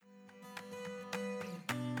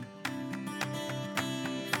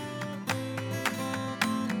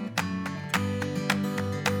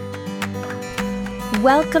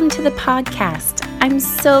Welcome to the podcast. I'm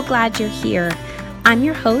so glad you're here. I'm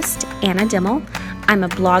your host, Anna Dimmel. I'm a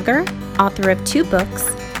blogger, author of 2 books.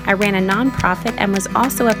 I ran a nonprofit and was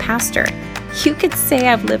also a pastor. You could say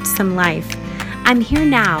I've lived some life. I'm here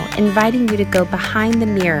now, inviting you to go behind the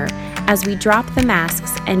mirror as we drop the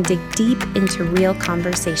masks and dig deep into real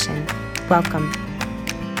conversation. Welcome.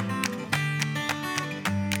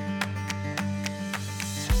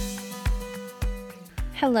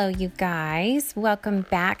 Hello, you guys. Welcome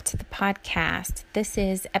back to the podcast. This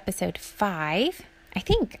is episode 5. I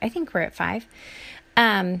think we're at 5.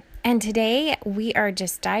 And today we are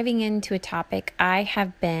just diving into a topic I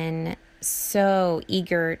have been so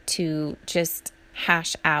eager to just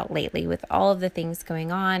hash out lately with all of the things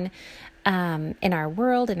going on in our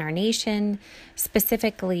world, in our nation,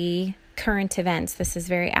 specifically current events. This is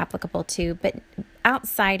very applicable to, but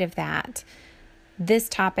outside of that, this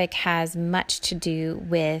topic has much to do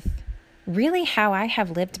with really how I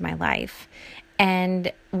have lived my life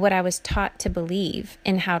and what I was taught to believe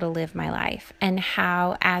in how to live my life, and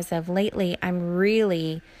how as of lately, I'm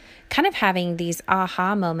really kind of having these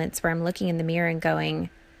aha moments where I'm looking in the mirror and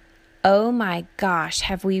going, oh my gosh,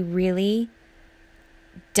 have we really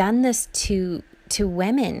done this to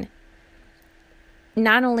women?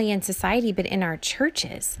 Not only in society, but in our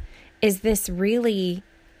churches. Is this really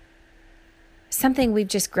something we've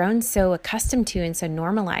just grown so accustomed to and so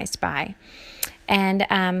normalized by? And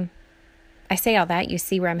I say all that, you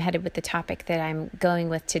see where I'm headed with the topic that I'm going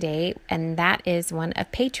with today, and that is one of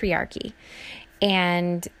patriarchy,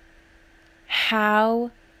 and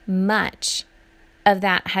how much of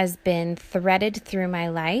that has been threaded through my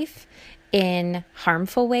life in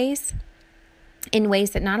harmful ways, in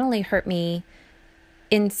ways that not only hurt me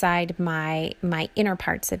inside my inner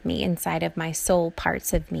parts of me, inside of my soul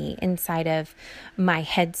parts of me, inside of my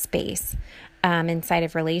head space, inside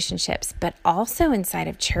of relationships, but also inside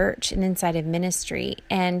of church and inside of ministry.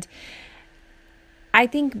 And I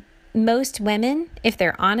think most women, if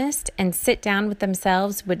they're honest and sit down with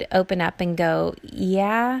themselves, would open up and go,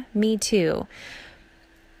 yeah, me too.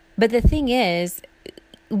 But the thing is,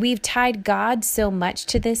 we've tied God so much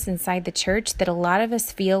to this inside the church that a lot of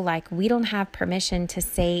us feel like we don't have permission to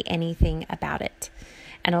say anything about it.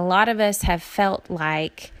 And a lot of us have felt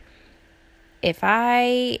like, if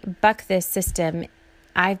I buck this system,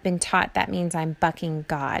 I've been taught that means I'm bucking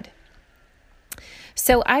God.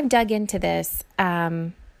 So I've dug into this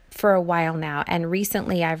for a while now. And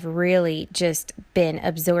recently I've really just been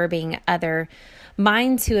absorbing other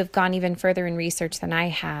minds who have gone even further in research than I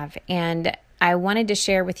have. And I wanted to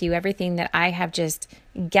share with you everything that I have just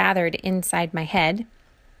gathered inside my head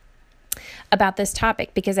about this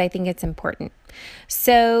topic, because I think it's important.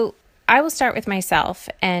 So I will start with myself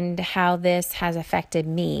and how this has affected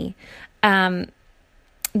me. The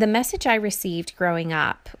message I received growing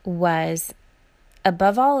up was,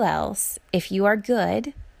 above all else, if you are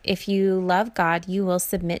good, if you love God, you will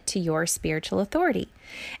submit to your spiritual authority.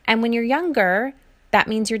 And when you're younger, that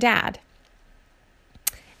means your dad.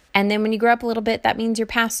 And then when you grow up a little bit, that means your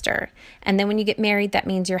pastor. And then when you get married, that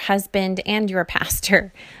means your husband and your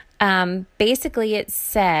pastor. Basically, it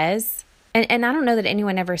says, and I don't know that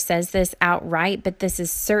anyone ever says this outright, but this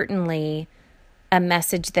is certainly a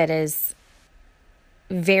message that is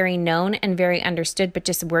very known and very understood, but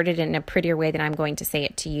just worded in a prettier way than I'm going to say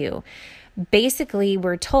it to you. Basically,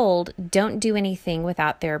 we're told, don't do anything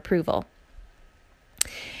without their approval.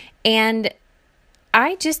 And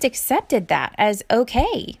I just accepted that as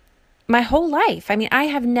okay my whole life. I mean, I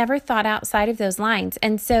have never thought outside of those lines.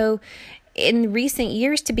 And so in recent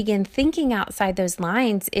years, to begin thinking outside those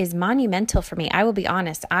lines is monumental for me. I will be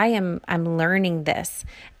honest. I'm learning this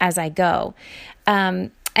as I go.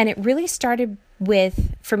 And it really started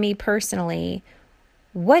with, for me personally,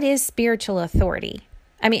 what is spiritual authority?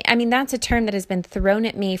 I mean, that's a term that has been thrown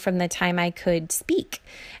at me from the time I could speak.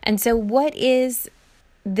 And so what is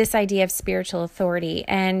this idea of spiritual authority?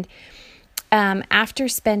 And after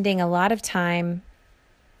spending a lot of time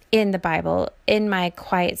in the Bible, in my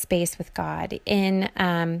quiet space with God, in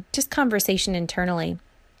just conversation internally,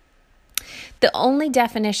 the only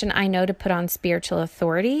definition I know to put on spiritual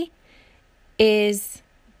authority is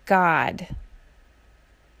God,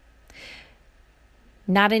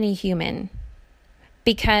 not any human.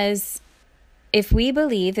 Because if we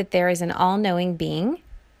believe that there is an all-knowing being,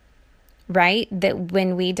 right, that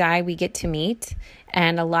when we die, we get to meet,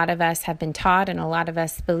 and a lot of us have been taught, and a lot of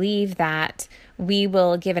us believe that we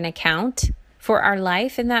will give an account for our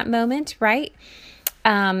life in that moment, right?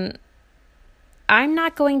 I'm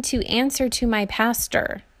not going to answer to my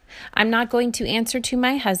pastor. I'm not going to answer to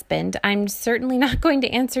my husband. I'm certainly not going to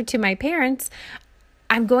answer to my parents.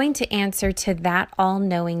 I'm going to answer to that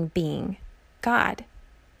all-knowing being, God.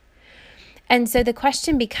 And so the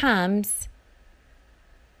question becomes,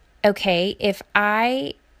 okay, if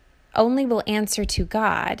I only will answer to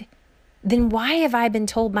God, then why have I been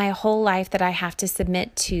told my whole life that I have to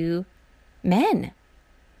submit to men?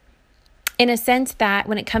 In a sense that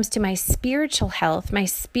when it comes to my spiritual health, my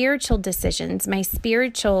spiritual decisions, my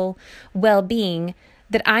spiritual well-being,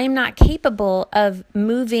 that I am not capable of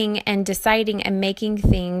moving and deciding and making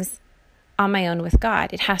things on my own with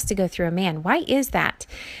God. It has to go through a man. Why is that?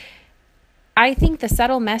 I think the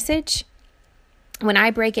subtle message, when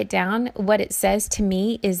I break it down, what it says to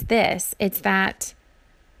me is this. It's that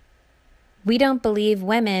we don't believe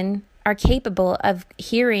women are capable of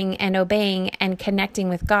hearing and obeying and connecting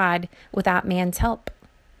with God without man's help.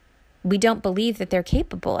 We don't believe that they're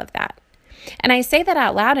capable of that. And I say that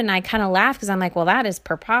out loud and I kind of laugh because I'm like, well, that is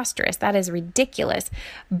preposterous. That is ridiculous.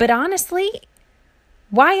 But honestly,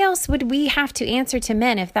 why else would we have to answer to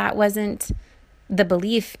men if that wasn't the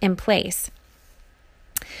belief in place?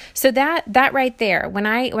 So that right there, when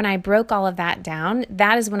I broke all of that down,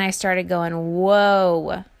 that is when I started going,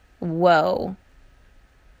 whoa.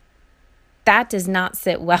 That does not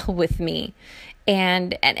sit well with me.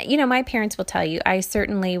 And my parents will tell you, I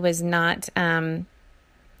certainly was not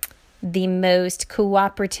the most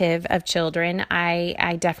cooperative of children.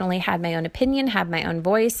 I definitely had my own opinion, had my own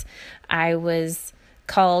voice. I was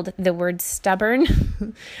called the word stubborn,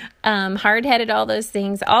 hard-headed, all those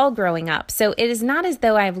things, all growing up. So it is not as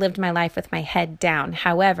though I've lived my life with my head down.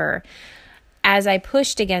 However, as I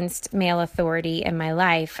pushed against male authority in my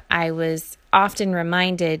life, I was often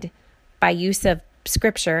reminded by use of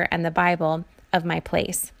scripture and the Bible of my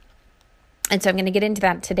place. And so I'm going to get into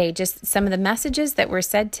that today, just some of the messages that were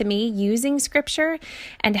said to me using scripture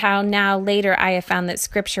and how now later I have found that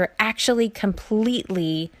scripture actually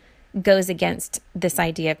completely goes against this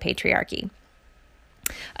idea of patriarchy.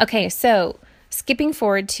 Okay, so skipping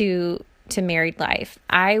forward to married life.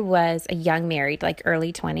 I was a young married, like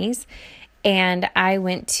early 20s. And I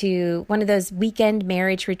went to one of those weekend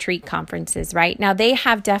marriage retreat conferences, right? Now, they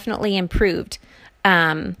have definitely improved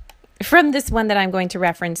from this one that I'm going to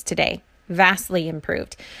reference today. Vastly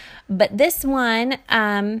improved. But this one,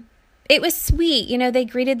 it was sweet. They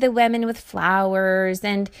greeted the women with flowers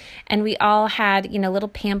and we all had, little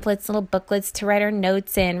pamphlets, little booklets to write our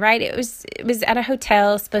notes in, right? It was at a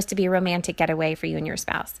hotel, supposed to be a romantic getaway for you and your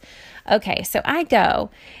spouse. Okay, so I go.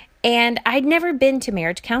 And I'd never been to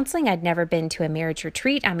marriage counseling. I'd never been to a marriage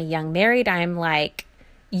retreat. I'm a young married. I'm like,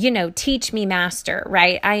 teach me, master,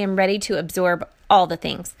 right? I am ready to absorb all the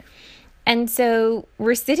things. And so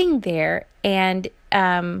we're sitting there and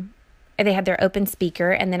they had their open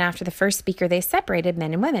speaker. And then after the first speaker, they separated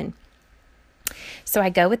men and women. So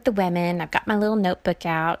I go with the women. I've got my little notebook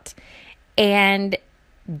out. And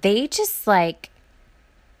they just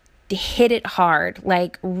hit it hard,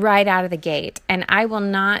 right out of the gate. And I will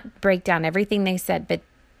not break down everything they said, but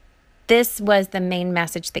this was the main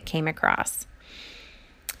message that came across.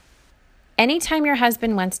 Anytime your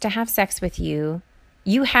husband wants to have sex with you,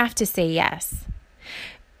 you have to say yes.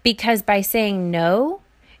 Because by saying no,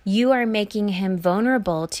 you are making him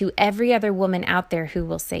vulnerable to every other woman out there who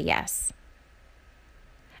will say yes.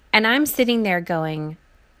 And I'm sitting there going,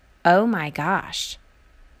 oh my gosh.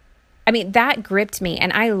 I mean, that gripped me,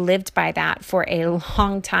 and I lived by that for a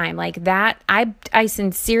long time. I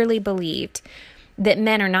sincerely believed that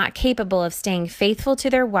men are not capable of staying faithful to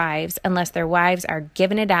their wives unless their wives are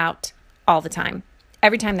giving it out all the time,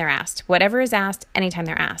 every time they're asked, whatever is asked, anytime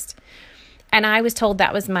they're asked. And I was told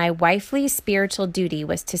that was my wifely spiritual duty,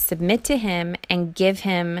 was to submit to him and give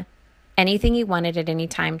him anything he wanted at any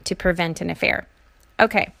time to prevent an affair.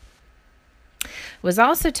 Okay. Was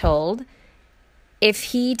also told, if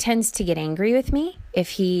he tends to get angry with me, if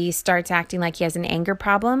he starts acting like he has an anger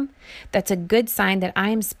problem, that's a good sign that I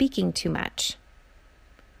am speaking too much.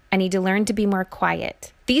 I need to learn to be more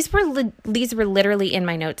quiet. These were literally in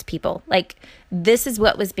my notes, people. This is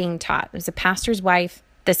what was being taught. It was a pastor's wife.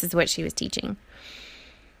 This is what she was teaching.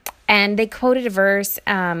 And they quoted a verse.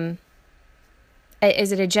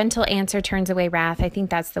 Is it a gentle answer turns away wrath? I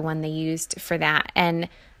think that's the one they used for that. And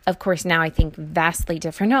of course, now I think vastly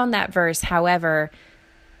different on that verse. However,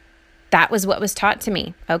 that was what was taught to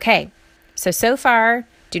me. Okay, so far,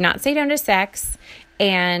 do not say no to sex.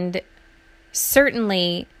 And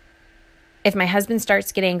certainly, if my husband starts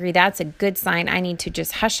to get angry, that's a good sign. I need to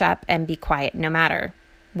just hush up and be quiet, no matter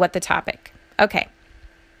what the topic. Okay.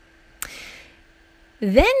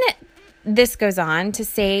 Then this goes on to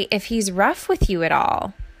say, if he's rough with you at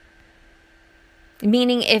all,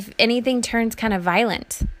 meaning if anything turns kind of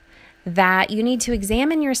violent, that you need to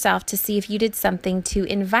examine yourself to see if you did something to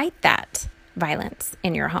invite that violence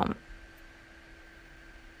in your home.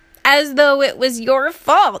 As though it was your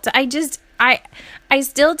fault. I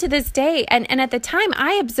still to this day, and at the time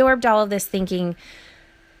I absorbed all of this thinking,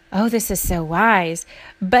 oh, this is so wise.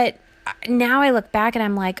 But now I look back and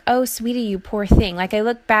I'm like, oh, sweetie, you poor thing. Like I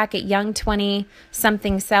look back at young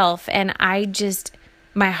 20-something self and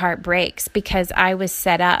my heart breaks because I was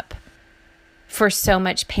set up for so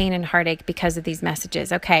much pain and heartache because of these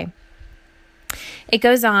messages. Okay. It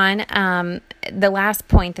goes on. The last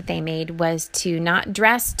point that they made was to not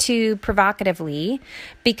dress too provocatively,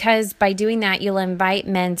 because by doing that, you'll invite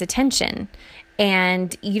men's attention.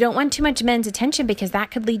 And you don't want too much men's attention because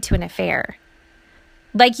that could lead to an affair.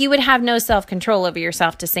 Like you would have no self-control over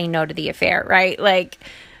yourself to say no to the affair, right? Like,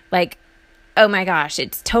 oh my gosh,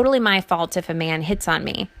 it's totally my fault if a man hits on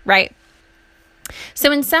me, right?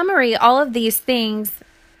 So in summary, all of these things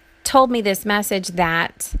told me this message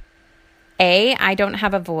that A, I don't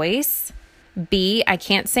have a voice. B, I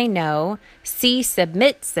can't say no. C,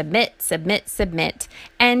 submit.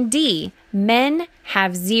 And D, men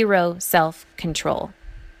have zero self-control.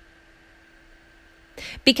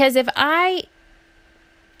 Because if I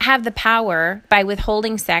have the power by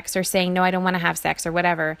withholding sex or saying, no, I don't want to have sex or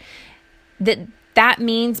whatever, that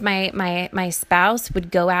means my spouse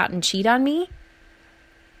would go out and cheat on me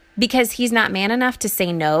because he's not man enough to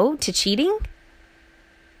say no to cheating?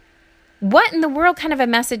 What in the world kind of a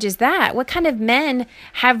message is that? What kind of men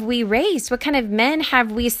have we raised? What kind of men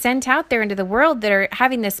have we sent out there into the world that are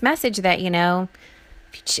having this message that,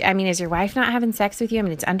 is your wife not having sex with you? I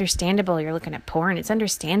mean, it's understandable you're looking at porn. It's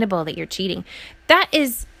understandable that you're cheating. That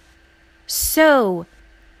is so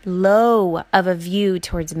low of a view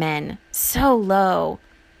towards men. So low.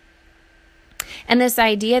 And this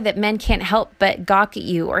idea that men can't help but gawk at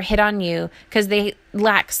you or hit on you because they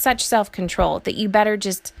lack such self-control that you better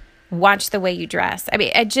just watch the way you dress. I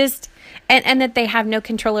mean, and that they have no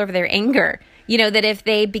control over their anger. That if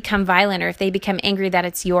they become violent or if they become angry, that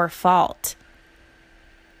it's your fault.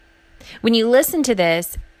 When you listen to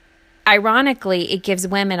this, ironically, it gives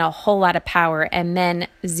women a whole lot of power and men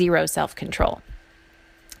zero self-control.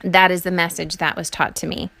 That is the message that was taught to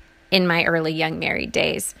me in my early young married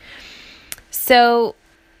days. So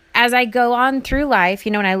as I go on through life,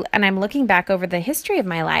 and I'm looking back over the history of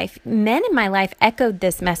my life, men in my life echoed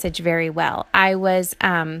this message very well. I was,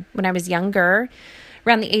 when I was younger,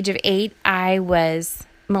 around the age of 8, I was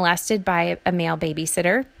molested by a male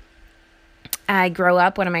babysitter. I grew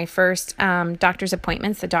up, one of my first doctor's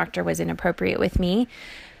appointments, the doctor was inappropriate with me.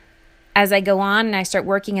 As I go on and I start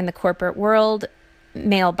working in the corporate world,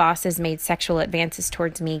 male bosses made sexual advances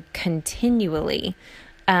towards me continually.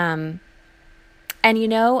 I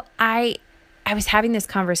was having this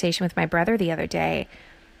conversation with my brother the other day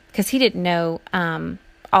because he didn't know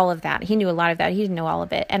all of that. He knew a lot of that. He didn't know all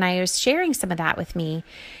of it. And I was sharing some of that with me.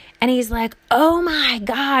 And he's like, oh my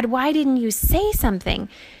God, why didn't you say something?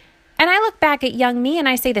 And I look back at young me and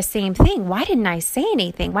I say the same thing. Why didn't I say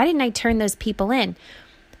anything? Why didn't I turn those people in?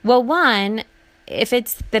 Well, one, if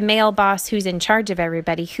it's the male boss who's in charge of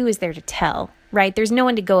everybody, who is there to tell, right? There's no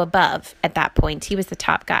one to go above at that point. He was the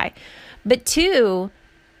top guy. But two,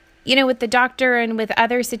 with the doctor and with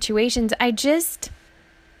other situations,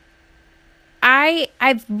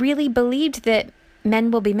 I've really believed that men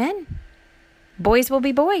will be men. Boys will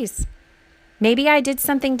be boys. Maybe I did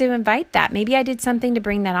something to invite that. Maybe I did something to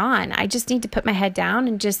bring that on. I just need to put my head down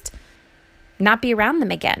and just not be around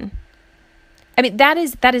them again. I mean, that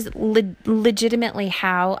is legitimately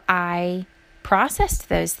how I processed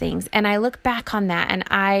those things. And I look back on that and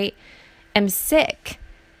I am sick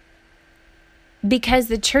because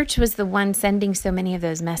the church was the one sending so many of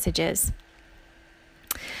those messages.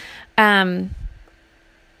 As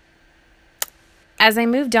I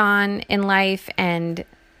moved on in life and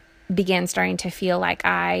began starting to feel like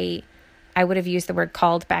I would have used the word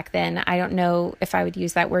called back then. I don't know if I would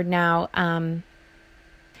use that word now.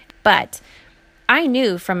 But I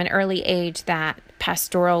knew from an early age that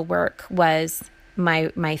pastoral work was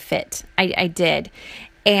my fit. I did.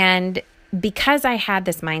 And because I had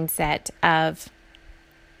this mindset of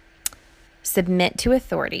submit to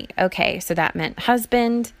authority. Okay, so that meant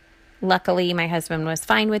husband. Luckily, my husband was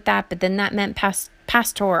fine with that. But then that meant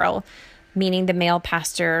pastoral, meaning the male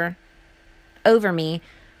pastor over me.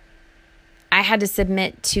 I had to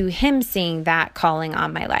submit to him seeing that calling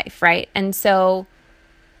on my life, right? And so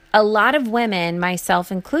a lot of women,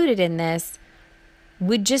 myself included in this,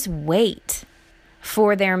 would just wait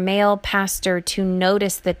for their male pastor to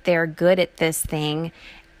notice that they're good at this thing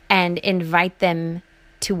and invite them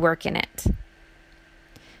to work in it.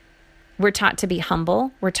 We're taught to be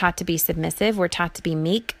humble. We're taught to be submissive. We're taught to be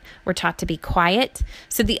meek. We're taught to be quiet.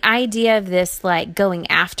 So the idea of this, like going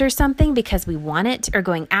after something because we want it, or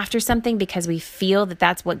going after something because we feel that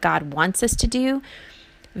that's what God wants us to do,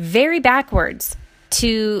 very backwards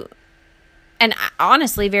to, and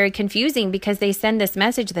honestly, very confusing, because they send this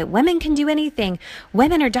message that women can do anything.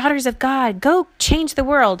 Women are daughters of God. Go change the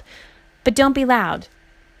world. But don't be loud.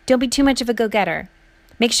 Don't be too much of a go-getter.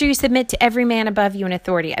 Make sure you submit to every man above you in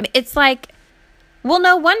authority. I mean, it's like, well,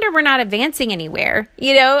 no wonder we're not advancing anywhere.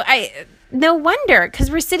 No wonder,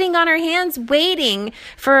 because we're sitting on our hands waiting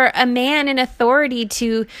for a man in authority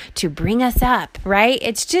to bring us up, right?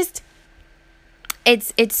 It's just,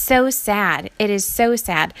 it's so sad. It is so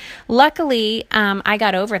sad. Luckily, I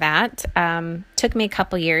got over that. Took me a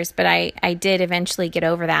couple years, but I did eventually get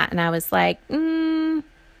over that. And I was like, I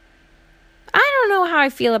don't know how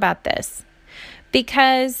I feel about this.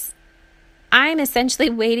 Because I'm essentially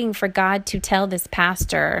waiting for God to tell this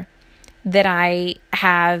pastor that I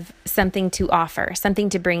have something to offer, something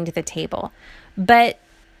to bring to the table. But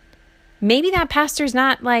maybe that pastor's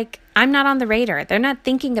not like, I'm not on the radar. They're not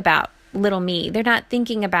thinking about little me. They're not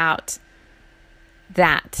thinking about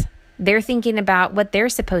that. They're thinking about what they're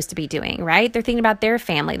supposed to be doing, right? They're thinking about their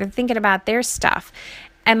family. They're thinking about their stuff.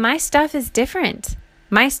 And my stuff is different.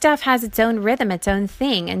 My stuff has its own rhythm, its own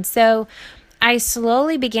thing. And so I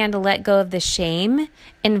slowly began to let go of the shame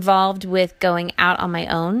involved with going out on my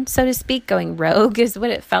own, so to speak. Going rogue is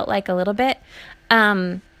what it felt like a little bit.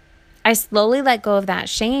 I slowly let go of that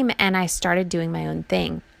shame, and I started doing my own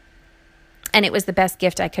thing. And it was the best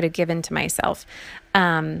gift I could have given to myself.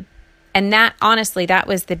 And that, honestly, that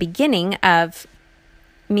was the beginning of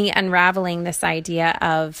me unraveling this idea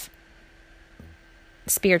of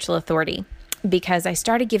spiritual authority, because I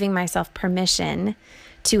started giving myself permission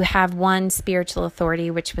to have one spiritual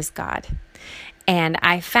authority, which was God. And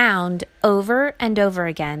I found over and over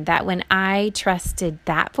again that when I trusted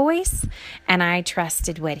that voice, and I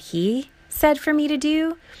trusted what he said for me to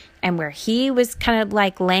do, and where he was kind of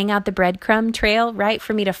like laying out the breadcrumb trail, right,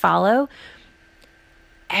 for me to follow,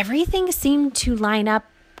 everything seemed to line up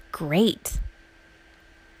great.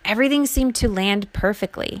 Everything seemed to land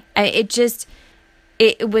perfectly.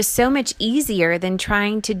 It was so much easier than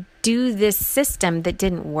trying to do this system that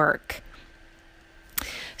didn't work.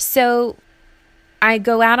 So I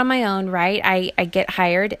go out on my own, right? I get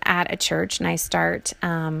hired at a church, and I start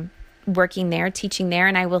working there, teaching there.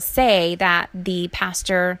 And I will say that the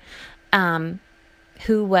pastor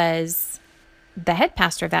who was the head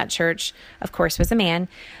pastor of that church, of course, was a man,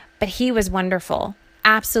 but he was wonderful,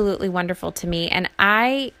 absolutely wonderful to me. And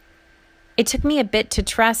it took me a bit to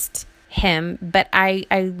trust him, but I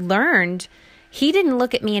learned he didn't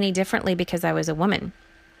look at me any differently because I was a woman.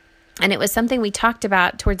 And it was something we talked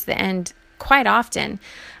about towards the end quite often,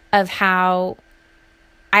 of how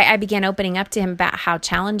I began opening up to him about how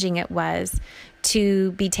challenging it was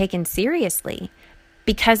to be taken seriously,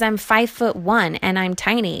 because I'm 5'1" and I'm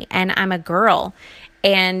tiny and I'm a girl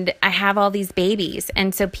and I have all these babies.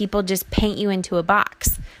 And so people just paint you into a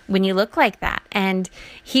box when you look like that. And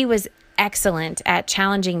he was excellent at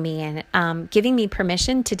challenging me and giving me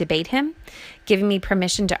permission to debate him, giving me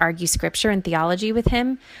permission to argue scripture and theology with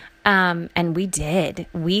him. And we did.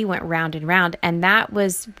 We went round and round. And that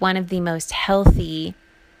was one of the most healthy,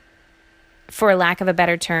 for lack of a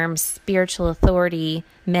better term, spiritual authority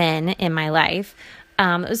men in my life.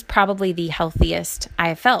 It was probably the healthiest I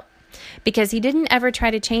have felt, because he didn't ever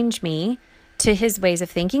try to change me to his ways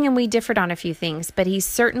of thinking. And we differed on a few things, but he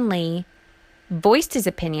certainly voiced his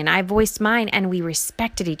opinion. I voiced mine, and we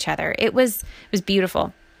respected each other. It was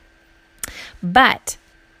beautiful. But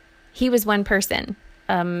he was one person.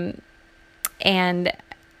 And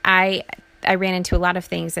I ran into a lot of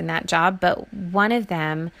things in that job, but one of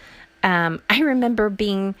them, I remember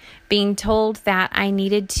being told that I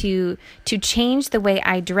needed to change the way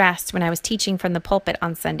I dressed when I was teaching from the pulpit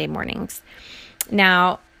on Sunday mornings.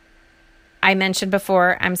 Now, I mentioned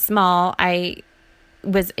before, I'm small. I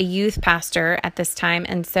was a youth pastor at this time.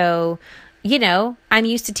 And so, I'm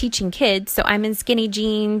used to teaching kids. So I'm in skinny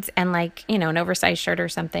jeans and an oversized shirt or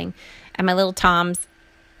something, and my little Toms,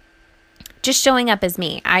 just showing up as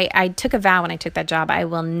me. I took a vow when I took that job. I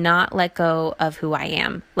will not let go of who I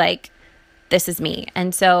am. This is me.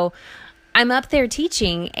 And so I'm up there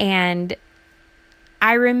teaching, and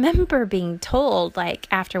I remember being told,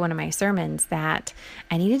 after one of my sermons, that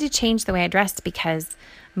I needed to change the way I dressed because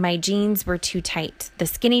my jeans were too tight. The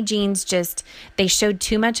skinny jeans they showed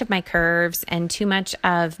too much of my curves and too much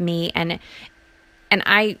of me. And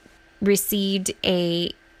I received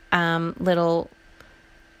a little,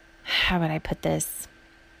 how would I put this?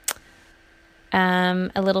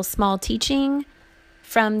 a little small teaching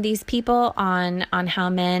from these people on how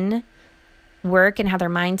men work and how their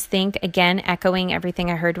minds think. Again, echoing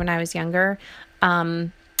everything I heard when I was younger.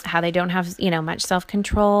 How they don't have, much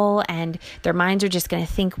self-control, and their minds are just going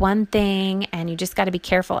to think one thing, and you just got to be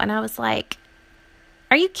careful. And I was like,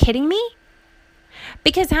 are you kidding me?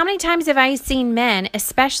 Because how many times have I seen men,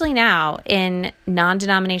 especially now in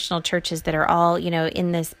non-denominational churches that are all,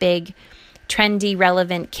 in this big, trendy,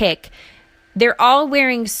 relevant kick, they're all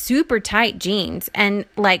wearing super tight jeans and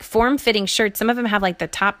like form-fitting shirts. Some of them have like the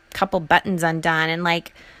top couple buttons undone. And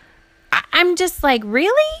like, I'm just like,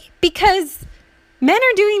 really? Because men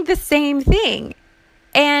are doing the same thing.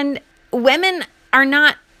 And women are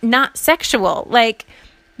not sexual. Like,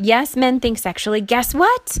 yes, men think sexually. Guess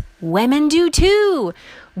what? Women do too.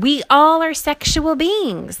 We all are sexual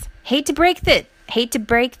beings. Hate to break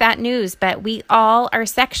that news, but we all are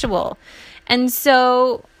sexual. And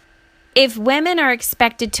so if women are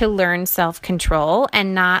expected to learn self-control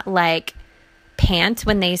and not like pant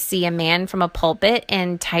when they see a man from a pulpit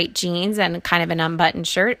in tight jeans and kind of an unbuttoned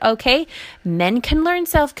shirt, okay, men can learn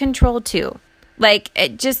self-control too. Like,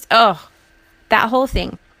 it just, that whole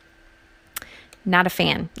thing. Not a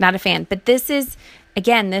fan. But this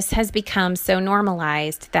has become so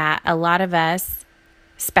normalized that a lot of us,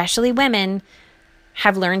 especially women,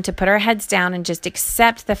 have learned to put our heads down and just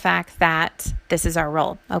accept the fact that this is our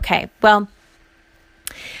role. Okay, well,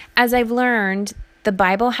 as I've learned, the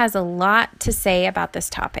Bible has a lot to say about this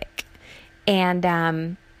topic. And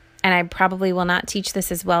I probably will not teach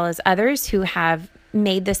this as well as others who have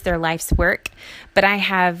made this their life's work, but I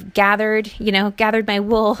have gathered my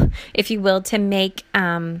wool, if you will,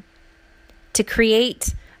 to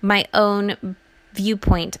create my own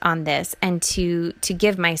viewpoint on this, and to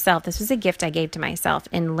give myself, this was a gift I gave to myself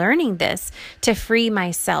in learning this, to free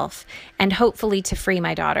myself and hopefully to free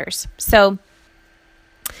my daughters. So,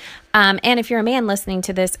 and if you're a man listening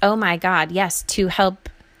to this, oh my God, yes, to help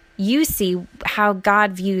you see how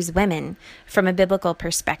God views women from a biblical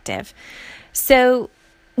perspective. So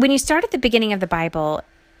when you start at the beginning of the Bible,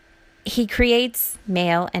 he creates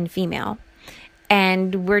male and female.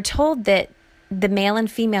 And we're told that the male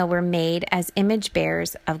and female were made as image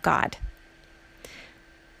bearers of God.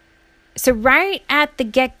 So right at the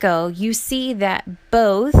get-go, you see that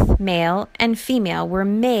both male and female were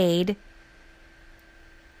made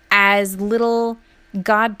as little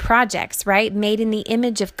God projects, right? Made in the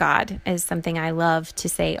image of God is something I love to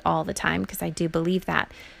say all the time, because I do believe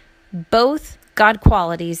that. Both God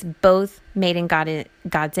qualities, both made in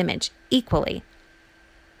God's image equally.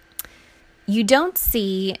 You don't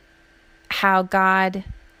see how God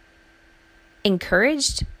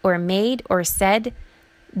encouraged or made or said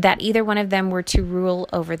that either one of them were to rule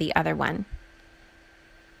over the other one.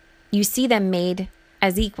 You see them made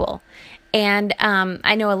as equal. And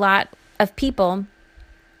I know a lot of people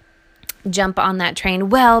jump on that train.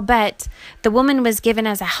 Well, but the woman was given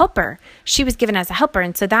as a helper. She was given as a helper.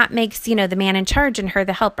 And so that makes, the man in charge and her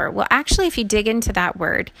the helper. Well, actually, if you dig into that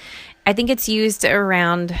word, I think it's used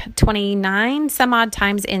around 29 some odd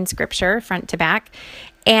times in scripture, front to back.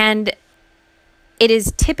 And it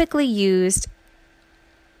is typically used,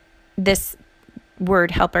 this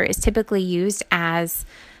word helper is typically used as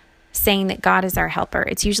saying that God is our helper.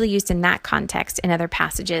 It's usually used in that context in other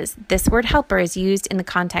passages. This word helper is used in the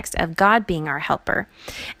context of God being our helper.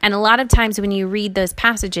 And a lot of times when you read those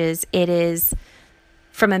passages, it is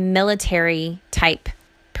from a military type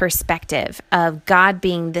perspective of God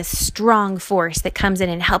being this strong force that comes in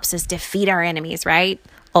and helps us defeat our enemies, right?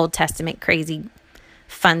 Old Testament, crazy,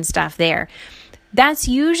 fun stuff there. That's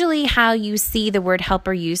usually how you see the word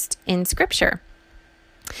helper used in scripture.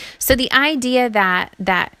 So the idea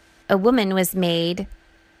that a woman was made,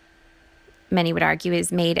 many would argue, is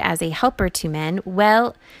made as a helper to men.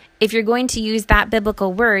 Well, if you're going to use that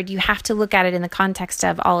biblical word, you have to look at it in the context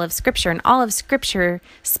of all of Scripture. And all of Scripture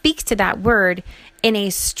speaks to that word in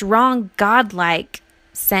a strong, godlike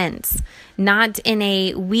sense, not in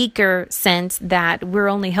a weaker sense that we're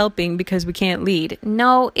only helping because we can't lead.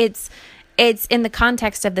 No, it's in the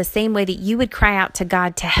context of the same way that you would cry out to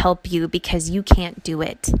God to help you because you can't do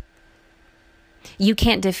it. You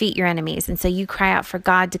can't defeat your enemies. And so you cry out for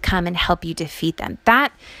God to come and help you defeat them.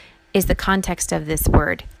 That is the context of this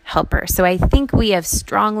word, helper. So I think we have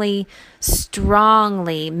strongly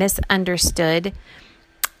misunderstood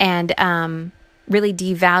and really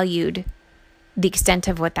devalued the extent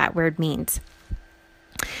of what that word means.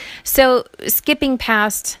 So skipping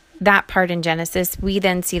past that part in Genesis, we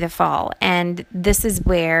then see the fall. And this is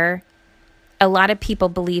where a lot of people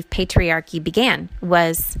believe patriarchy began,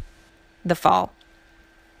 was the fall.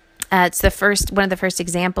 It's one of the first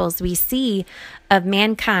examples we see of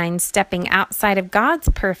mankind stepping outside of God's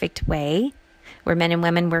perfect way, where men and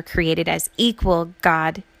women were created as equal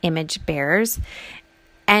God image bearers,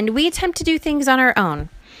 and we attempt to do things on our own.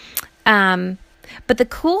 But the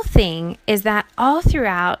cool thing is that all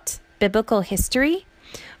throughout biblical history,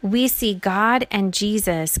 we see God and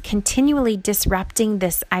Jesus continually disrupting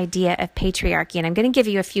this idea of patriarchy. And I'm going to give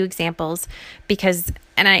you a few examples because,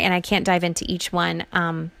 and I can't dive into each one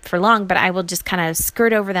for long, but I will just kind of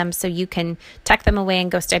skirt over them so you can tuck them away and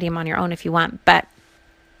go study them on your own if you want. But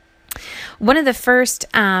one of the first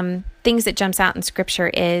things that jumps out in scripture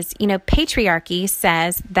is, patriarchy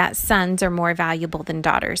says that sons are more valuable than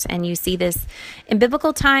daughters. And you see this in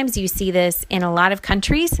biblical times. You see this in a lot of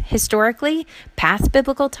countries historically, past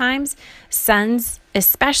biblical times. Sons,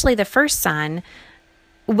 especially the first son,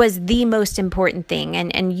 was the most important thing.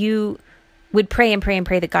 And you would pray and pray and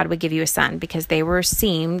pray that God would give you a son because they were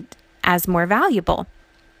seen as more valuable.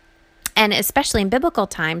 And especially in biblical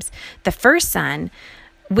times, the first son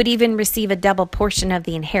would even receive a double portion of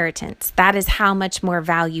the inheritance. That is how much more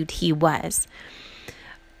valued he was.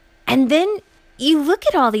 And then you look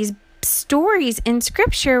at all these stories in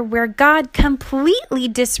scripture where God completely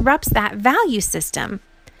disrupts that value system.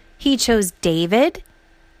 He chose David,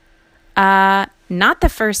 not the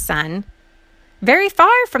first son, very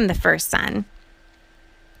far from the first son.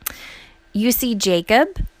 You see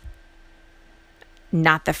Jacob,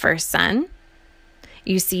 not the first son.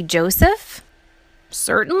 You see Joseph,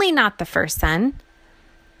 certainly not the first son.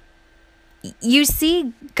 You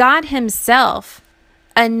see God himself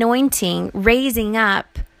anointing, raising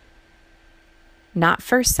up, not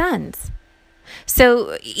first sons.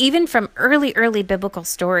 So even from early biblical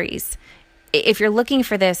stories, if you're looking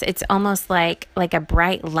for this, it's almost like a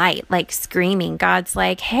bright light, like screaming. God's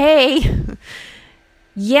like, hey,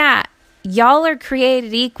 yeah, y'all are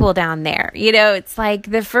created equal down there. It's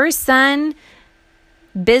like the first son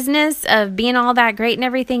business of being all that great and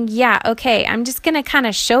everything. Yeah, okay, I'm just going to kind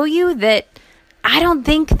of show you that I don't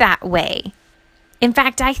think that way. In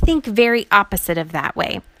fact, I think very opposite of that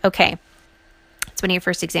way. Okay, that's one of your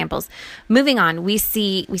first examples. Moving on, we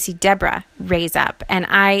see Deborah raise up. And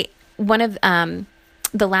one of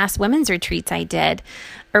the last women's retreats I did,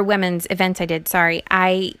 or women's events I did,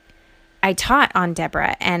 I taught on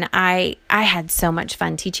Deborah, and I had so much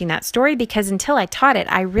fun teaching that story because until I taught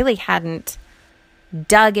it, I really hadn't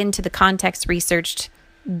dug into the context, researched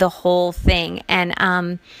the whole thing.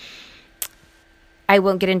 And I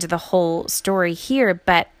won't get into the whole story here,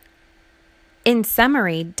 but in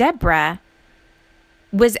summary, Deborah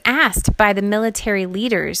was asked by the military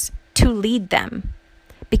leaders to lead them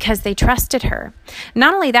because they trusted her.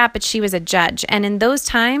 Not only that, but she was a judge. And in those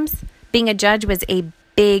times, being a judge was a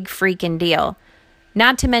big freaking deal.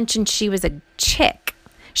 Not to mention she was a chick.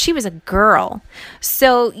 She was a girl.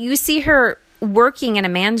 So you see her working in a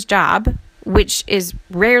man's job, which is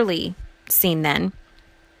rarely seen then.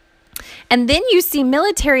 And then you see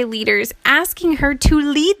military leaders asking her to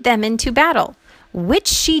lead them into battle, which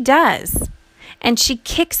she does. And she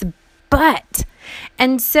kicks butt.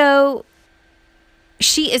 And so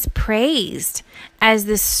she is praised as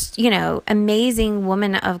this, amazing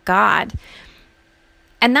woman of God.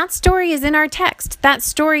 And that story is in our text. That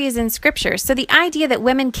story is in scripture. So the idea that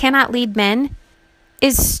women cannot lead men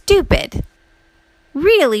is stupid.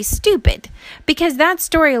 Really stupid. Because that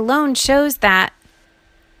story alone shows that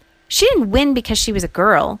she didn't win because she was a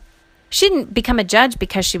girl. She didn't become a judge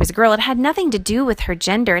because she was a girl. It had nothing to do with her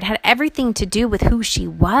gender. It had everything to do with who she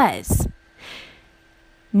was.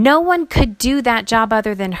 No one could do that job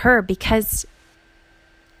other than her because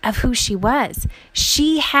of who she was.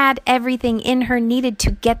 She had everything in her needed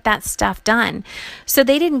to get that stuff done. So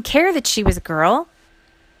they didn't care that she was a girl.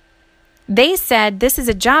 They said this is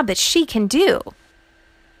a job that she can do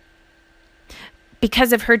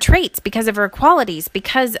because of her traits, because of her qualities,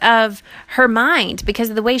 because of her mind,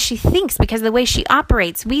 because of the way she thinks, because of the way she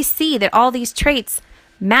operates. We see that all these traits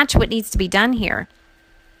match what needs to be done here.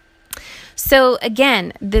 So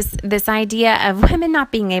again, this idea of women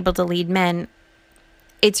not being able to lead men,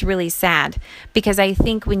 it's really sad, because I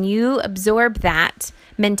think when you absorb that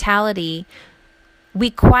mentality,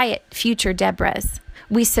 we quiet future Deborahs.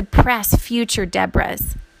 We suppress future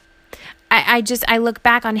Deborahs. I look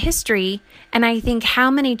back on history and I think how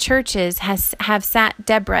many churches have sat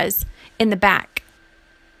Deborahs in the back,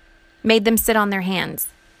 made them sit on their hands,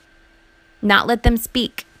 not let them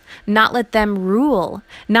speak, not let them rule,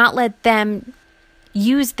 not let them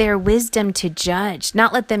use their wisdom to judge,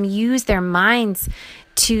 not let them use their minds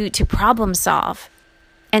to problem solve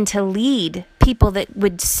and to lead people that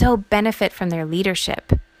would so benefit from their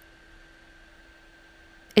leadership.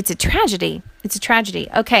 It's a tragedy. It's a tragedy.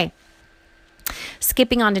 Okay.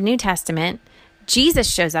 Skipping on to New Testament, Jesus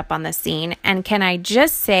shows up on the scene. And can I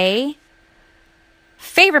just say,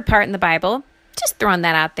 favorite part in the Bible, just throwing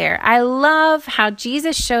that out there. I love how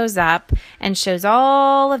Jesus shows up and shows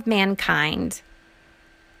all of mankind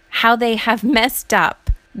how they have messed up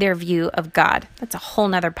their view of God. That's a whole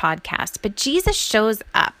nother podcast. But Jesus shows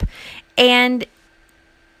up and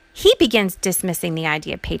he begins dismissing the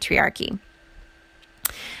idea of patriarchy.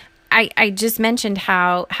 I just mentioned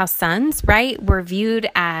how sons, right, were viewed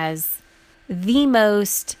as the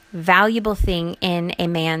most valuable thing in a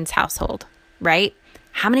man's household, right?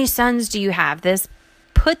 How many sons do you have? This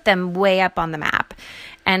put them way up on the map,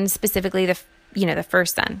 and specifically the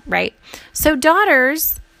first son, right? So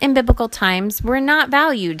daughters in biblical times were not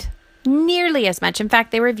valued nearly as much. In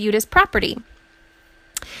fact, they were viewed as property.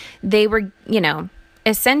 They were,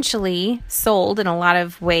 essentially sold in a lot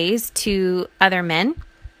of ways to other men.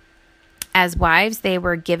 As wives, they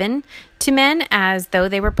were given to men as though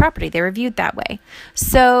they were property. They were viewed that way.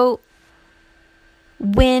 So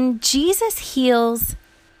when Jesus heals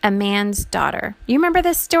a man's daughter, you remember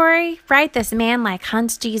this story, right? This man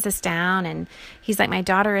hunts Jesus down and he's like, my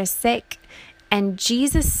daughter is sick. And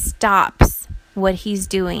Jesus stops what he's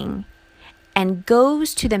doing and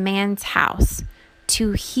goes to the man's house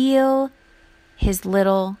to heal his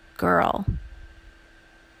little girl.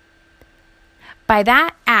 By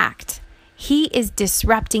that act, he is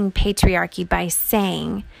disrupting patriarchy by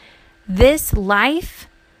saying, this life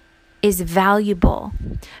is valuable.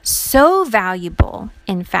 So valuable,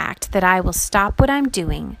 in fact, that I will stop what I'm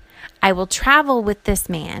doing. I will travel with this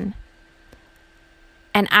man.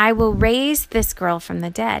 And I will raise this girl from the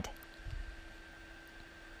dead.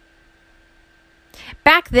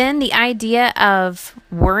 Back then, the idea of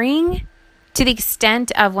worrying to the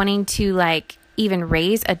extent of wanting to even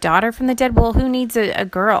raise a daughter from the dead, well, who needs a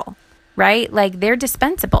girl? Right? They're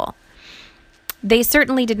dispensable. They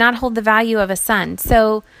certainly did not hold the value of a son.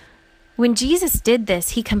 So when Jesus did this,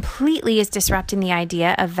 he completely is disrupting the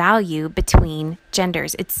idea of value between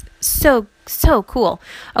genders. It's so cool.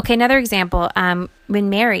 Okay, another example, when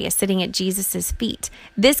Mary is sitting at Jesus's feet,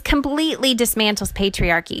 this completely dismantles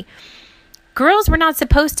patriarchy. Girls were not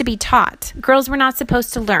supposed to be taught. Girls were not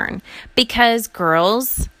supposed to learn because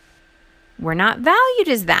girls were not valued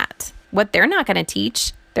as that. What they're not going to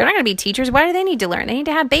teach. They're not going to be teachers. Why do they need to learn? They need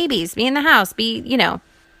to have babies, be in the house, be,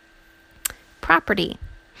 property.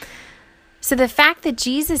 So the fact that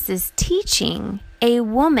Jesus is teaching a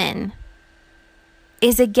woman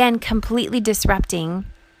is again completely disrupting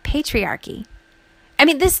patriarchy. I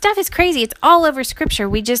mean, this stuff is crazy. It's all over scripture.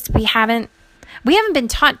 We haven't been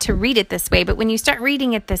taught to read it this way, but when you start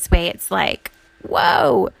reading it this way, it's like,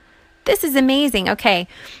 whoa, this is amazing. Okay.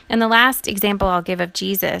 And the last example I'll give of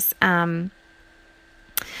Jesus,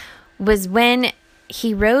 was when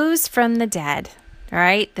he rose from the dead,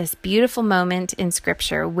 right? This beautiful moment in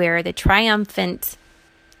scripture where the triumphant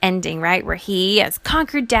ending, right? Where he has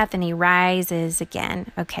conquered death and he rises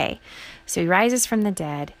again. Okay. So he rises from the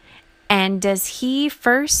dead. And does he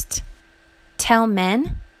first tell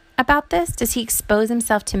men about this? Does he expose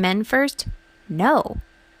himself to men first? No.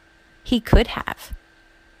 He could have.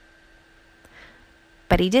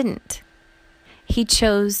 But he didn't. He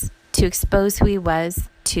chose to expose who he was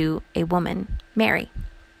to a woman, Mary.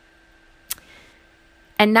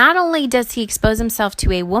 And not only does he expose himself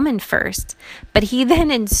to a woman first, but he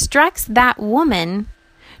then instructs that woman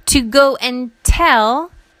to go and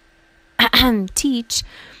tell,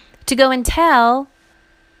 to go and tell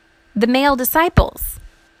the male disciples.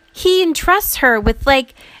 He entrusts her with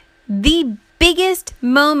the biggest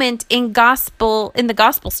moment in the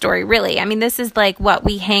gospel story, really. I mean, this is what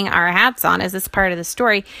we hang our hats on as this part of the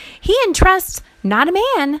story. He entrusts not a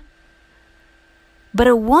man, but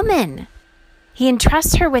a woman. He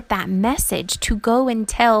entrusts her with that message to go and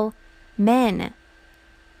tell men.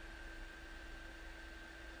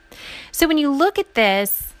 So when you look at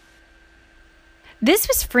this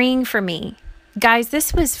was freeing for me. Guys,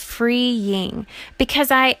 this was freeing because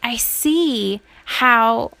I see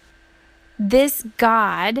how this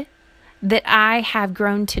God that I have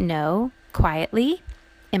grown to know quietly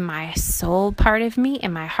in my soul part of me,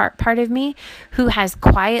 in my heart part of me, who has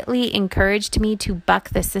quietly encouraged me to buck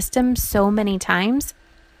the system so many times,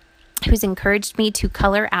 who's encouraged me to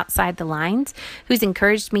color outside the lines, who's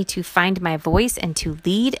encouraged me to find my voice and to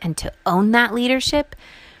lead and to own that leadership.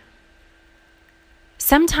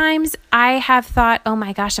 Sometimes I have thought, oh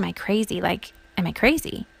my gosh, am I crazy? Am I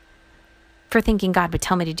crazy for thinking God would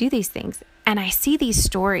tell me to do these things? And I see these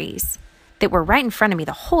stories that were right in front of me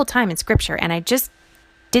the whole time in scripture, and I just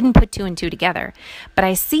didn't put two and two together. But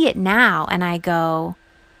I see it now and I go,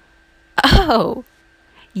 oh,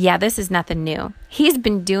 yeah, this is nothing new. He's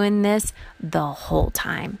been doing this the whole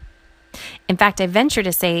time. In fact, I venture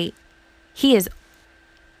to say he has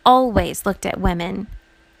always looked at women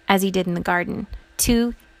as he did in the garden,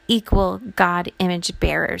 two equal God image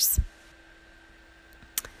bearers.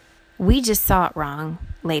 We just saw it wrong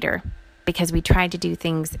later because we tried to do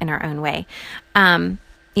things in our own way.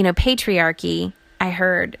 Patriarchy, I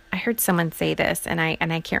heard someone say this, and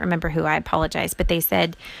I can't remember who, I apologize, but they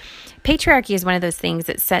said patriarchy is one of those things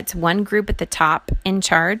that sets one group at the top in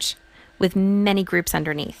charge with many groups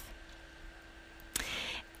underneath.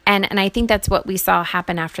 And I think that's what we saw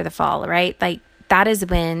happen after the fall, right? Like, that is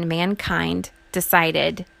when mankind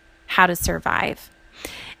decided how to survive.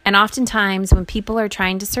 And oftentimes when people are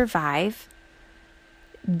trying to survive,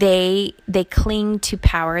 they cling to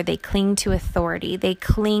power, they cling to authority, they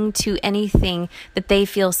cling to anything that they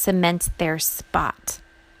feel cements their spot.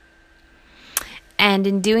 And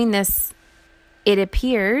in doing this, it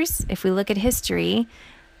appears, if we look at history,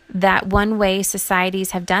 that one way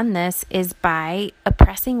societies have done this is by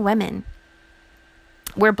oppressing women.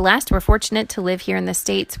 We're blessed, we're fortunate to live here in the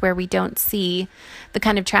States where we don't see the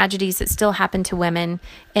kind of tragedies that still happen to women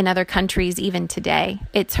in other countries even today.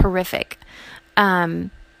 It's horrific. But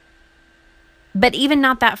even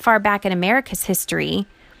not that far back in America's history,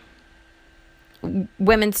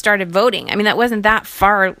 women started voting. I mean, that wasn't that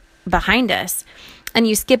far behind us. And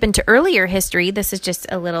you skip into earlier history, this is just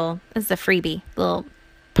this is a freebie, little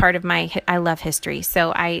part of I love history,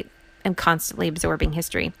 so I am constantly absorbing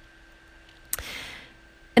history.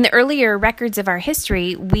 In the earlier records of our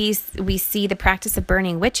history, we see the practice of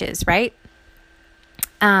burning witches, right?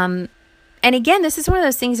 And again, this is one of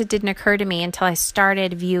those things that didn't occur to me until I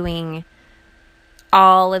started viewing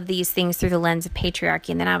all of these things through the lens of patriarchy.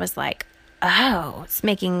 And then I was like, oh, it's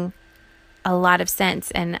making a lot of sense.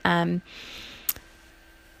 And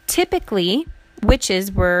typically,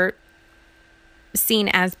 witches were seen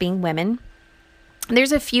as being women.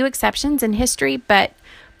 There's a few exceptions in history, but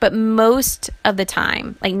most of the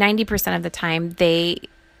time, like 90% of the time,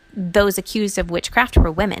 those accused of witchcraft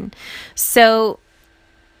were women. So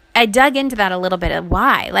I dug into that a little bit of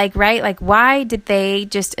why, why did they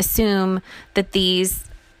just assume that these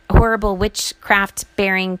horrible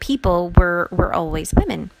witchcraft-bearing people were always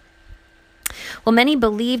women? Well, many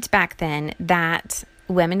believed back then that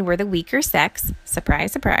women were the weaker sex,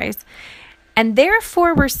 surprise, surprise, and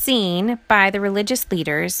therefore were seen by the religious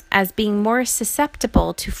leaders as being more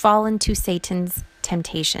susceptible to fall into Satan's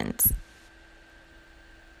temptations.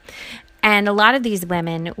 And a lot of these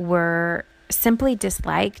women were simply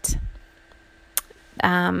disliked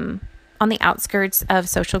on the outskirts of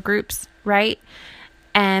social groups, right?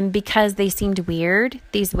 And because they seemed weird,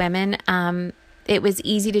 these women, it was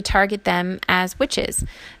easy to target them as witches.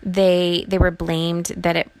 They were blamed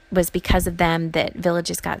that it was because of them that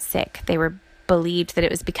villages got sick. They were believed that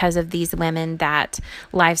it was because of these women that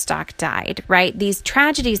livestock died, right? These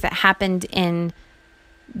tragedies that happened in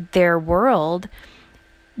their world,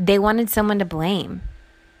 they wanted someone to blame.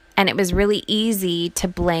 And it was really easy to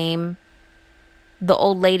blame the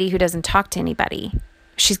old lady who doesn't talk to anybody.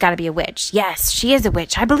 She's got to be a witch. Yes, she is a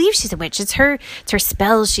witch. I believe she's a witch. It's her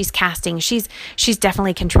spells she's casting. She's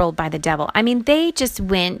definitely controlled by the devil. I mean, they just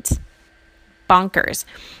went bonkers.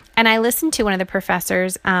 And I listened to one of the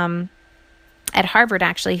professors at Harvard,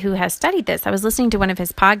 actually, who has studied this. I was listening to one of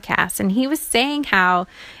his podcasts, and he was saying how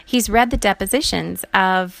he's read the depositions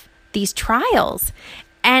of these trials.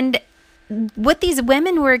 And what these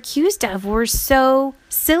women were accused of were so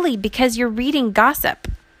silly because you're reading gossip.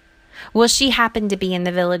 Well, she happened to be in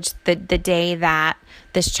the village the day that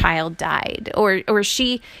this child died, or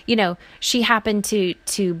she happened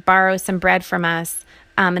to borrow some bread from us,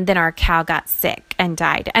 and then our cow got sick and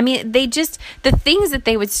died. I mean, the things that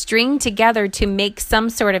they would string together to make some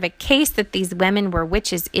sort of a case that these women were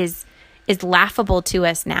witches is laughable to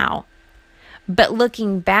us now. But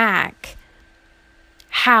looking back,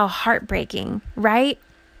 how heartbreaking, right?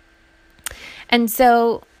 And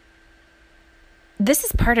so this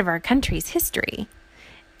is part of our country's history,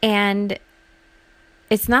 and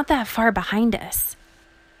it's not that far behind us.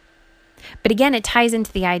 But again, it ties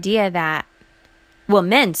into the idea that, well,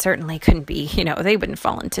 men certainly couldn't be, they wouldn't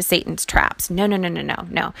fall into Satan's traps. No.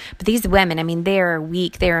 But these women, I mean, they are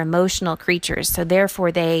weak, they are emotional creatures. So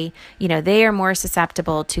therefore they are more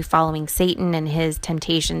susceptible to following Satan and his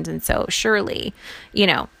temptations. And so surely,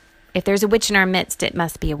 if there's a witch in our midst, it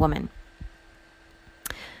must be a woman.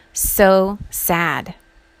 So sad.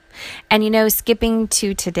 And, skipping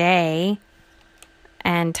to today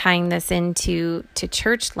and tying this into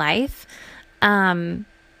church life,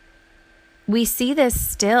 we see this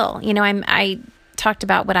still. I talked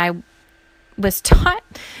about what I was taught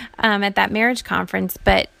at that marriage conference,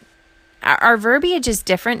 but our verbiage is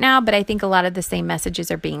different now, but I think a lot of the same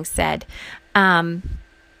messages are being said.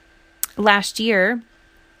 Last year,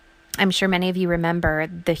 I'm sure many of you remember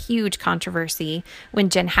the huge controversy when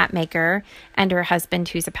Jen Hatmaker and her husband,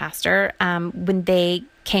 who's a pastor, when they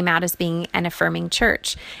came out as being an affirming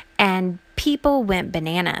church, and people went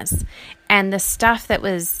bananas. And the stuff that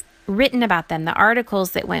was written about them, the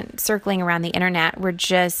articles that went circling around the internet, were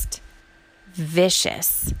just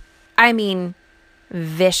vicious. I mean,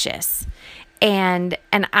 vicious. And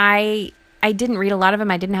I didn't read a lot of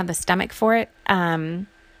them. I didn't have the stomach for it.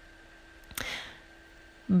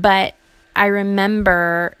 But I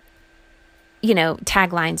remember,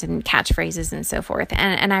 taglines and catchphrases and so forth.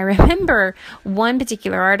 And I remember one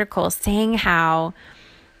particular article saying how,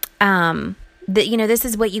 this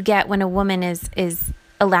is what you get when a woman is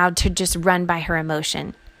allowed to just run by her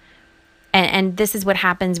emotion. And this is what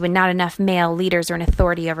happens when not enough male leaders are in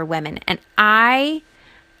authority over women. And I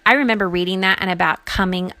remember reading that and about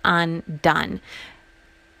coming undone.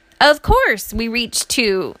 Of course, we reached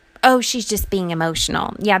to, she's just being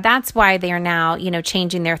emotional. Yeah, that's why they are now,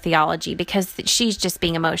 changing their theology, because she's just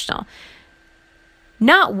being emotional.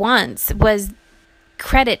 Not once was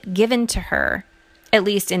credit given to her, at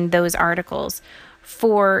least in those articles,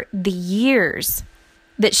 for the years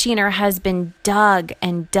that she and her husband dug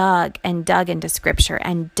and dug and dug into scripture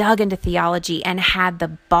and dug into theology and had the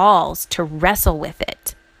balls to wrestle with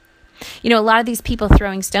it. A lot of these people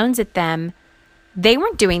throwing stones at them, they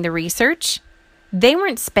weren't doing the research. They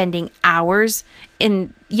weren't spending hours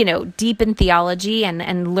in, deep in theology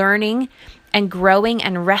and learning and growing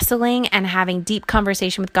and wrestling and having deep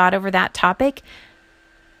conversation with God over that topic.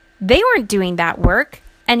 They weren't doing that work.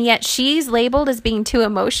 And yet she's labeled as being too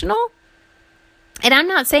emotional. And I'm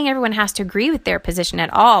not saying everyone has to agree with their position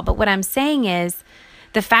at all, but what I'm saying is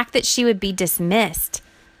the fact that she would be dismissed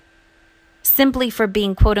simply for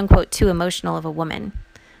being, quote unquote, too emotional of a woman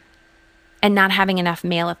and not having enough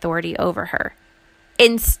male authority over her,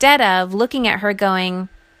 instead of looking at her going,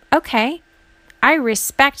 okay, I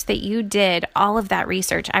respect that you did all of that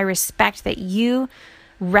research. I respect that you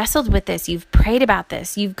wrestled with this. You've prayed about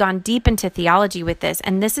this. You've gone deep into theology with this.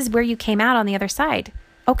 And this is where you came out on the other side.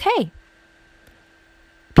 Okay.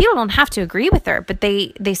 People don't have to agree with her, but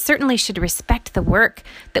they certainly should respect the work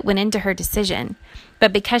that went into her decision.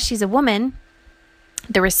 But because she's a woman,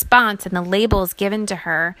 the response and the labels given to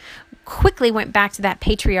her quickly went back to that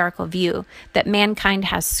patriarchal view that mankind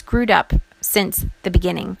has screwed up since the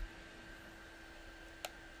beginning.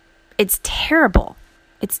 It's terrible.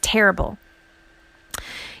 It's terrible.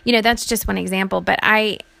 That's just one example, but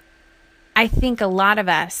I think a lot of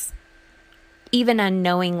us, even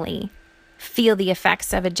unknowingly, feel the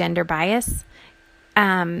effects of a gender bias.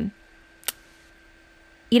 When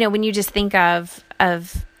you just think of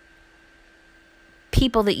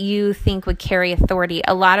people that you think would carry authority,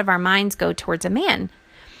 a lot of our minds go towards a man.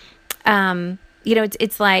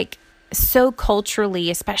 It's like so culturally,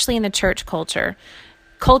 especially in the church culture,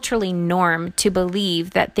 culturally norm to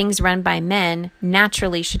believe that things run by men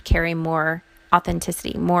naturally should carry more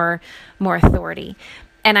authenticity, more authority.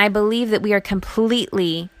 And I believe that we are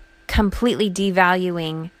completely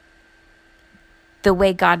devaluing the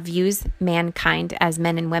way God views mankind as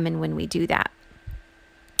men and women when we do that.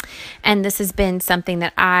 And this has been something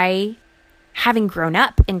that I, having grown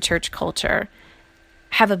up in church culture,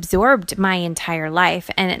 have absorbed my entire life.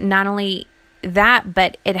 And not only that,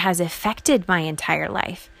 but it has affected my entire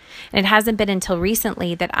life. And it hasn't been until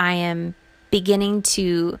recently that I am beginning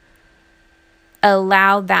to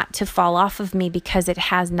allow that to fall off of me because it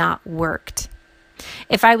has not worked.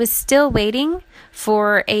 If I was still waiting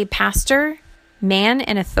for a pastor, man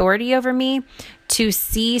in authority over me, to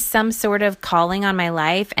see some sort of calling on my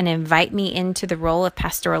life and invite me into the role of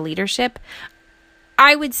pastoral leadership,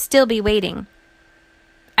 I would still be waiting.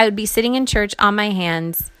 I would be sitting in church on my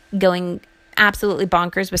hands, going absolutely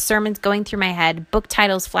bonkers with sermons going through my head, book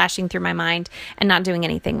titles flashing through my mind, and not doing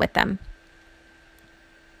anything with them.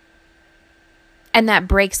 And that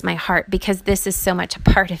breaks my heart because this is so much a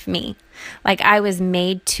part of me. Like, I was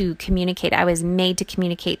made to communicate. I was made to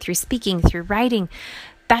communicate through speaking, through writing.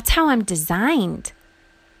 That's how I'm designed.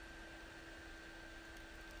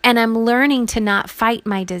 And I'm learning to not fight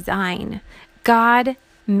my design. God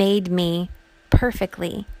made me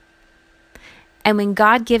perfectly. And when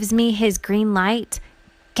God gives me his green light,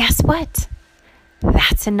 guess what?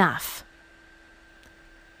 That's enough.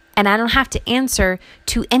 And I don't have to answer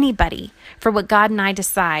to anybody for what God and I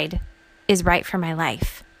decide is right for my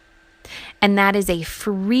life. And that is a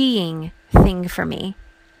freeing thing for me.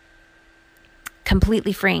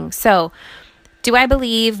 Completely freeing. So Do I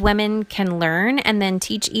believe women can learn and then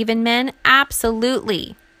teach even men?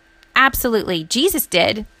 Absolutely. Absolutely. Jesus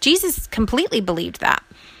did. Jesus completely believed that.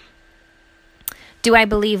 Do I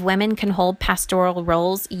believe women can hold pastoral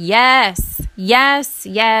roles? Yes, yes,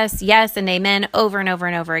 yes, yes, and amen, over and over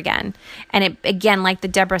and over again. And it, again, like the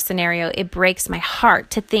Deborah scenario, it breaks my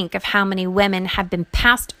heart to think of how many women have been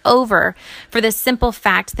passed over for the simple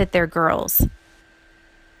fact that they're girls.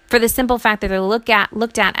 For the simple fact that they're looked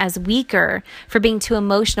at as weaker for being too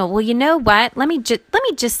emotional. Well, you know what? Let me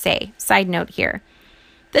just say, side note here.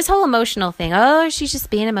 This whole emotional thing, oh, she's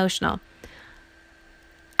just being emotional.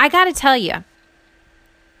 I got to tell you,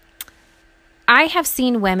 I have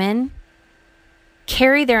seen women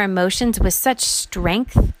carry their emotions with such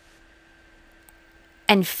strength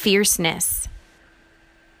and fierceness.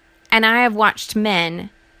 And I have watched men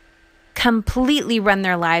completely run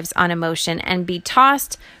their lives on emotion and be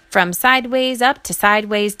tossed from sideways up to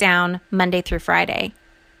sideways down Monday through Friday.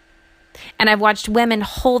 And I've watched women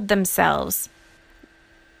hold themselves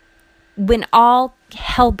when all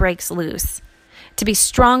hell breaks loose, to be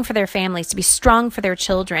strong for their families, to be strong for their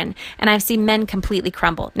children. And I've seen men completely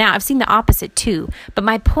crumble. Now, I've seen the opposite too. But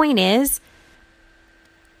my point is,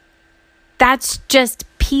 that's just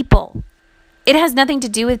people. It has nothing to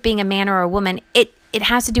do with being a man or a woman. It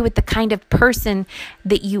has to do with the kind of person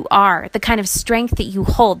that you are, the kind of strength that you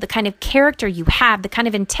hold, the kind of character you have, the kind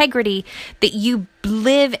of integrity that you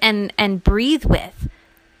live and breathe with.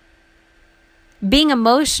 Being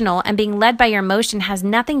emotional and being led by your emotion has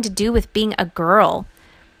nothing to do with being a girl.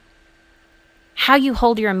 How you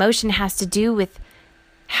hold your emotion has to do with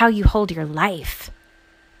how you hold your life.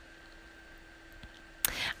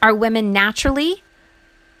 Are women naturally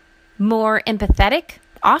more empathetic?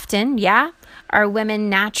 Often, yeah. Are women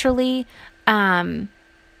naturally more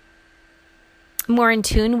in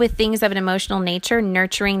tune with things of an emotional nature,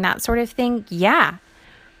 nurturing, that sort of thing? Yeah.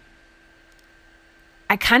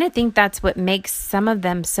 I kind of think that's what makes some of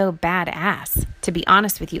them so badass, to be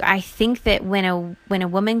honest with you. I think that when a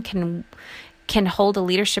woman can hold a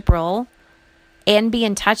leadership role and be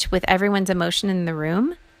in touch with everyone's emotion in the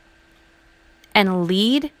room and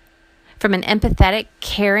lead from an empathetic,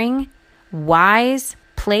 caring, wise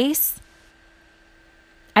place,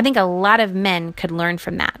 I think a lot of men could learn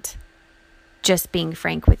from that, just being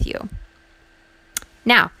frank with you.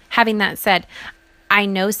 Now, having that said, I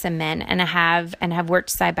know some men and have worked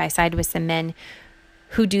side by side with some men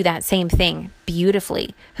who do that same thing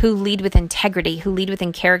beautifully, who lead with integrity, who lead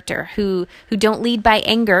within character, who don't lead by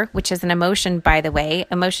anger, which is an emotion, by the way.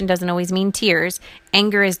 Emotion doesn't always mean tears.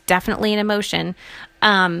 Anger is definitely an emotion.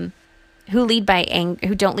 Who don't lead by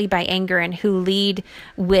anger, and who lead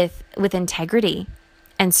with integrity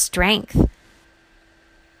and strength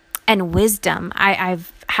and wisdom.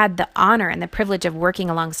 I've had the honor and the privilege of working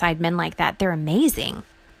alongside men like that. They're amazing.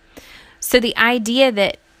 So the idea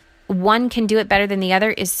that one can do it better than the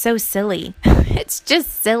other is so silly. It's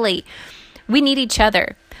just silly. We need each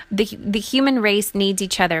other. The human race needs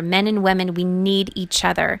each other. Men and women, we need each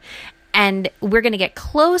other. And we're going to get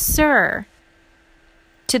closer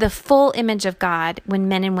to the full image of God when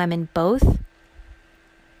men and women both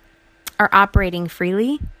are operating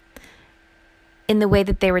freely in the way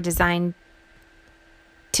that they were designed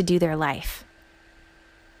to do their life.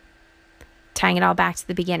 Tying it all back to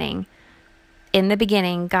the beginning. In the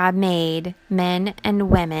beginning, God made men and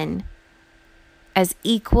women as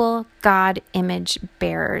equal God image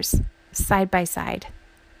bearers, side by side.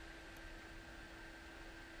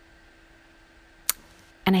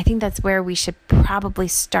 And I think that's where we should probably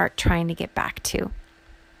start trying to get back to.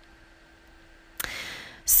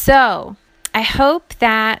 So, I hope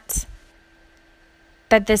that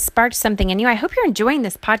this sparked something in you. I hope you're enjoying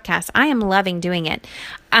this podcast. I am loving doing it.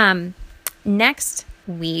 Next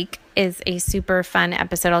week is a super fun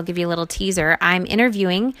episode. I'll give you a little teaser. I'm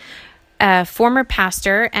interviewing a former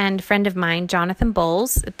pastor and friend of mine, Jonathan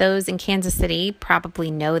Bowles. Those in Kansas City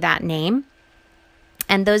probably know that name.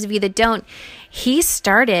 And those of you that don't, he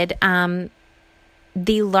started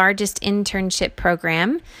the largest internship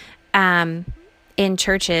program in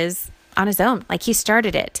churches on his own. Like, he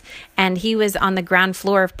started it, and he was on the ground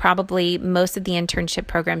floor of probably most of the internship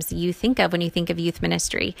programs that you think of when you think of youth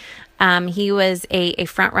ministry. He was a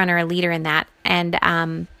front runner, a leader in that.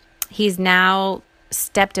 And he's now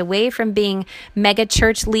stepped away from being mega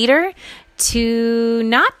church leader to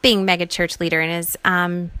not being mega church leader, and is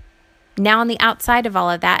now on the outside of all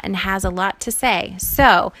of that and has a lot to say.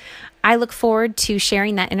 So I look forward to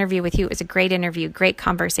sharing that interview with you. It was a great interview, great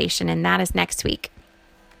conversation, and that is next week.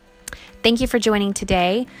 Thank you for joining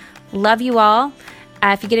today. Love you all.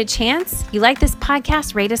 If you get a chance, you like this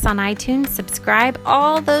podcast, rate us on iTunes, subscribe,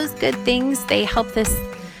 all those good things. They help this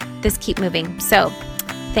keep moving. So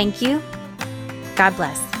thank you. God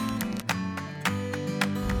bless.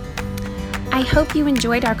 I hope you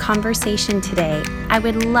enjoyed our conversation today. I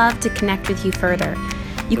would love to connect with you further.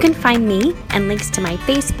 You can find me and links to my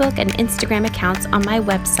Facebook and Instagram accounts on my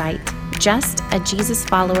website,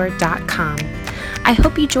 justajesusfollower.com. I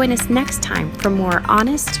hope you join us next time for more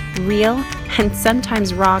honest, real, and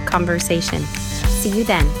sometimes raw conversation. See you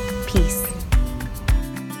then. Peace.